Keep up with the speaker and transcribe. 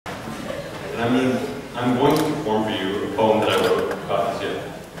I'm going to perform for you a poem that I wrote about this year.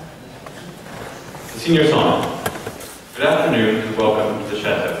 The Senior Sonnet. Good afternoon and welcome to the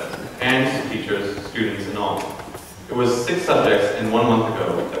Chateau. Parents, teachers, students, and all. It was 6 subjects and 1 month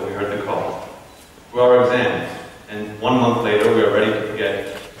ago that we heard the call. To our exams, and 1 month later we are ready to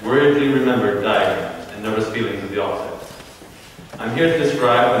forget worriedly remembered diagrams and nervous feelings of the offsets. I'm here to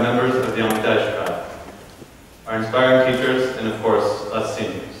describe the members of the Amitage, our inspiring teachers, and of course, us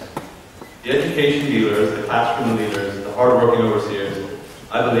seniors. The education dealers, the classroom leaders, the hard-working overseers,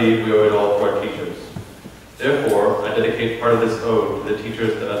 I believe we owe it all to our teachers. Therefore, I dedicate part of this ode to the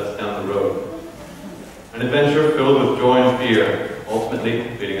teachers that led us down the road. An adventure filled with joy and fear, ultimately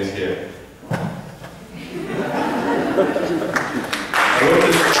leading us here. I wrote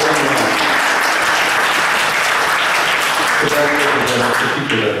this poem to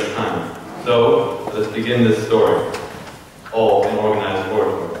teachers at this time. So, let's begin this story, all in organized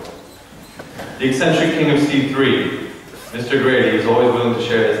order. The eccentric king of C3, Mr. Grady, is always willing to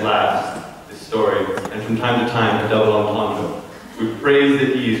share his laughs, his story, and from time to time a double entendre. We praise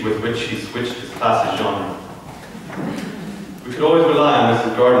the ease with which he switched his class's genre. We could always rely on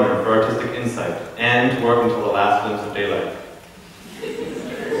Mrs. Gardner for artistic insight and to work until the last glimpse of daylight.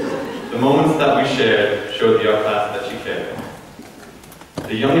 The moments that we shared showed the art class that she cared.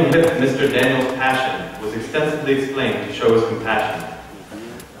 The young and hip Mr. Daniel's passion was extensively explained to show his compassion.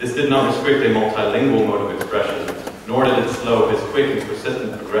 This did not restrict a multilingual mode of expression, nor did it slow his quick and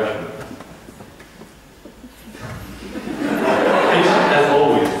persistent progression. Patient as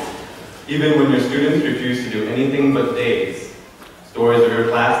always, even when your students refuse to do anything but daze. Stories of your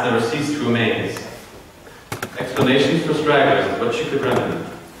class never cease to amaze. Explanations for stragglers is what she could remedy.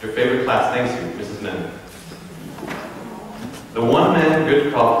 Your favorite class thanks you, Mrs. Mennon. The one-man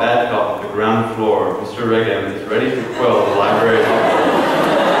good cop, bad cop on the ground floor, Mr. Regem, is ready to quell the library uproar.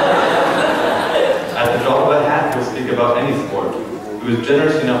 At the drop of a hat, he'll speak about any sport. He was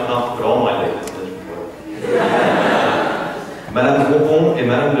generous enough not to put all my latest in his report. Madame Bonbon et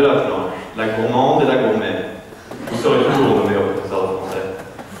Madame de la Planche, la gourmande et la gourmette. Vous serez toujours nommé au professeur de français.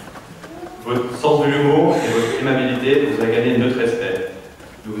 Votre sens de l'humour et votre aimabilité vous a gagné notre respect.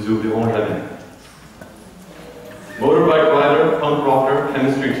 Nous vous oublierons jamais. Motorbike rider, punk rocker,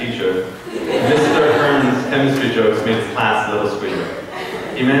 chemistry teacher, Mr. Hearn's chemistry jokes made his class a little sweeter.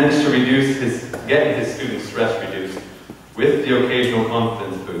 He managed to get his students' stress reduced, with the occasional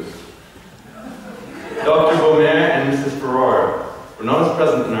confidence boost. Dr. Beaumer and Mrs. Farrar were not as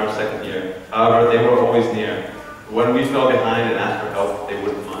present in our second year. However, they were always near. But when we fell behind and asked for help, they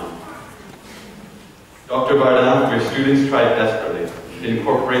wouldn't mind. Dr. Bardin, your students tried desperately to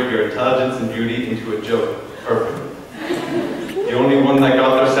incorporate your intelligence and beauty into a joke perfectly. The only one that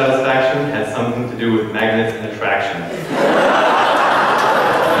got their satisfaction had something to do with magnets and attraction.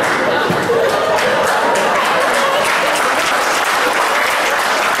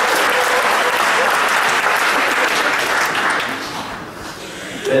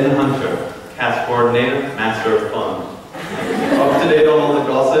 Ben Hunter, cast coordinator, master of fun. Up to date on all the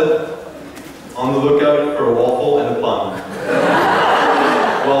gossip, on the lookout for a waffle and a pun.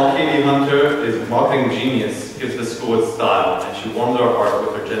 While Katie Hunter is marketing genius, gives the school its style, and she warms our heart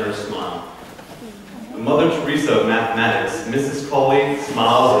with her generous smile. The Mother Teresa of mathematics, Mrs. Colley,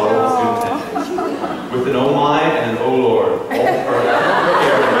 smiles at all the students' entries. With an oh my and an oh lord, all for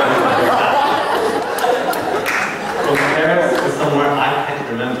care and from Paris to somewhere I can't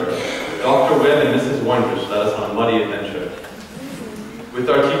remember, Dr. Webb and Mrs. Wondrich led us on a muddy adventure. With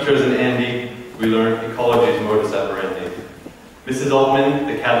our teachers and Andy, we learned ecology's modus operandi. Mrs. Altman,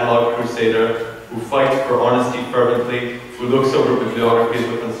 the catalog crusader, who fights for honesty fervently, who looks over bibliographies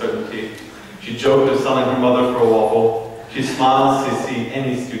with uncertainty. She joked of selling her mother for a waffle. She smiles to see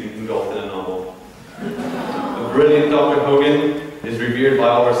any student engulfed in a novel. The brilliant Dr. Hogan is revered by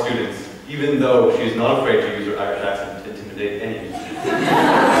all our students, even though she is not afraid to use her Irish accent to intimidate any.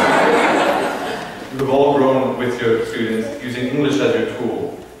 You have all grown with your students, using English as your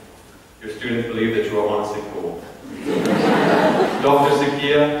tool. Your students believe that you are honestly cool. Dr.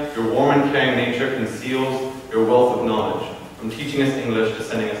 Zakia, your warm and caring nature conceals your wealth of knowledge, from teaching us English to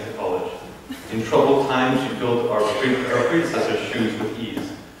sending us to college. In troubled times, she filled our predecessor's shoes with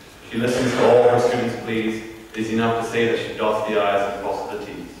ease. She listens to all her students' pleas. It is enough to say that she dots the I's and crosses the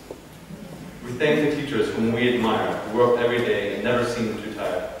T's. We thank the teachers whom we admire, who work every day and never seem too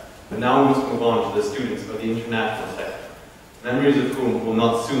tired. But now we must move on to the students of the international sector, memories of whom will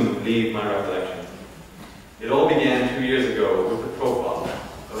not soon leave my recollection. It all began 2 years ago with the profile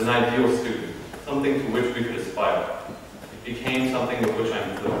of an ideal student, something to which we could aspire. It became something with which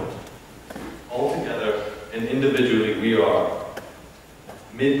I'm fluent. Altogether and individually we are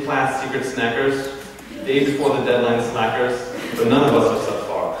mid-class secret snackers, day before the deadline slackers, but none of us are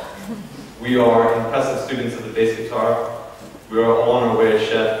subpar. We are impressive students of the bass guitar. We are all on our way to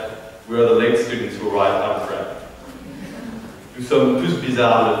chef. We are the late students who arrive out of breath. Nous sommes tous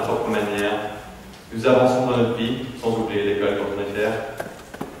bizarres de notre propre manière. Nous avançons dans notre vie, sans oublier l'école quand on est fier.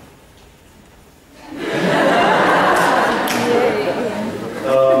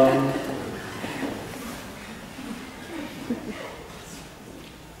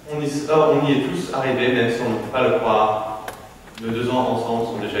 On y est tous arrivés, même si on ne peut pas le croire. Nos 2 ans ensemble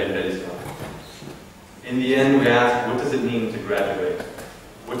sont déjà une belle histoire. In the end, we ask, what does it mean to graduate?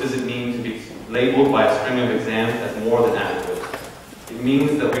 What does it mean to be labeled by a string of exams as more than adequate? It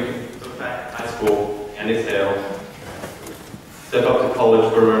means that we can look back at high school and exhale, step up to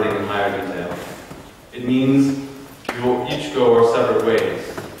college for learning in higher detail. It means we will each go our separate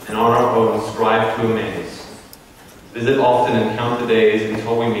ways, and on our own strive to amaze. Visit often and count the days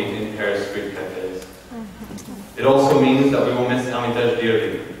until we meet in Paris street cafes. It also means that we will miss Hermitage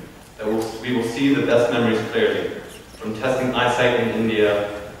dearly, that we will see the best memories clearly, from testing eyesight in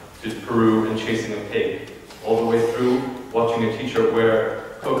India to Peru and chasing a pig, all the way through watching a teacher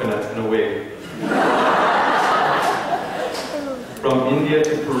wear coconuts in a wig. From India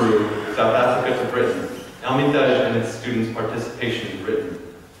to Peru, South Africa to Britain, Hermitage and its students' participation is written.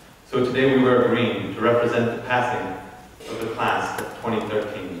 So today we wear green to represent the passing of the class of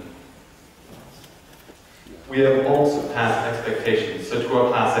 2013. We have all surpassed expectations, so to our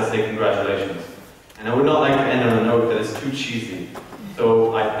class I say congratulations. And I would not like to end on a note that is too cheesy.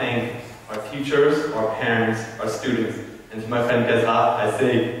 So I thank our teachers, our parents, our students, and to my friend Gaza, I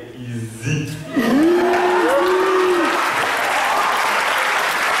say easy.